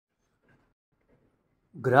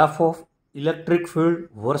Graph of electric field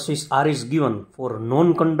versus R is given for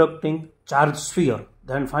non-conducting charged sphere.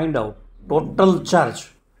 Then find out total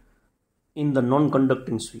charge in the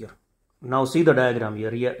non-conducting sphere. Now see the diagram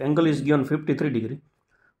here. Here angle is given 53 degree.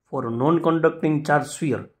 For a non-conducting charged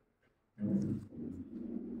sphere,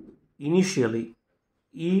 initially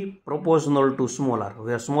E proportional to small r,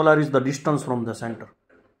 where small r is the distance from the center.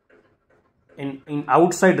 In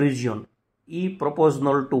outside region, E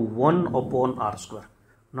proportional to 1 upon r square.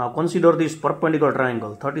 Now consider this perpendicular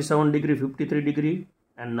triangle, 37 degree, 53 degree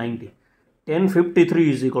and 90. Tan 53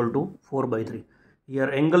 is equal to 4 by 3. Here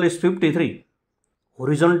angle is 53.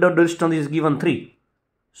 Horizontal distance is given 3.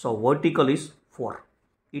 So vertical is 4.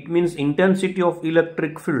 It means intensity of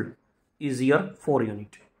electric field is here 4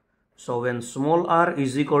 unit. So when small r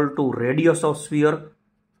is equal to radius of sphere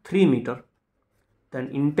 3 meter, then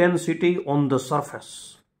intensity on the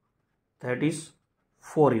surface, that is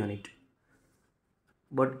 4 unit.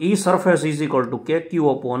 But E surface is equal to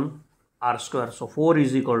kq upon r square. So 4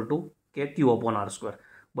 is equal to kq upon r square.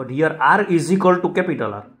 But here r is equal to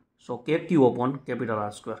capital R. So kq upon capital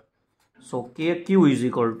R square. So kq is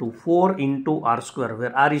equal to 4 into r square,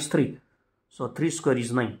 where r is 3. So 3 square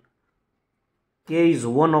is 9. K is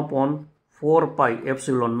 1 upon 4 pi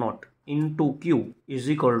epsilon naught into q is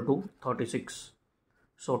equal to 36.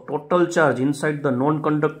 So total charge inside the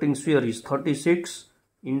non-conducting sphere is 36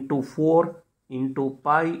 into 4 into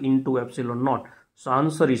pi into epsilon naught. So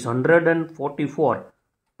answer is 144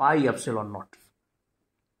 pi epsilon naught.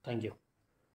 Thank you.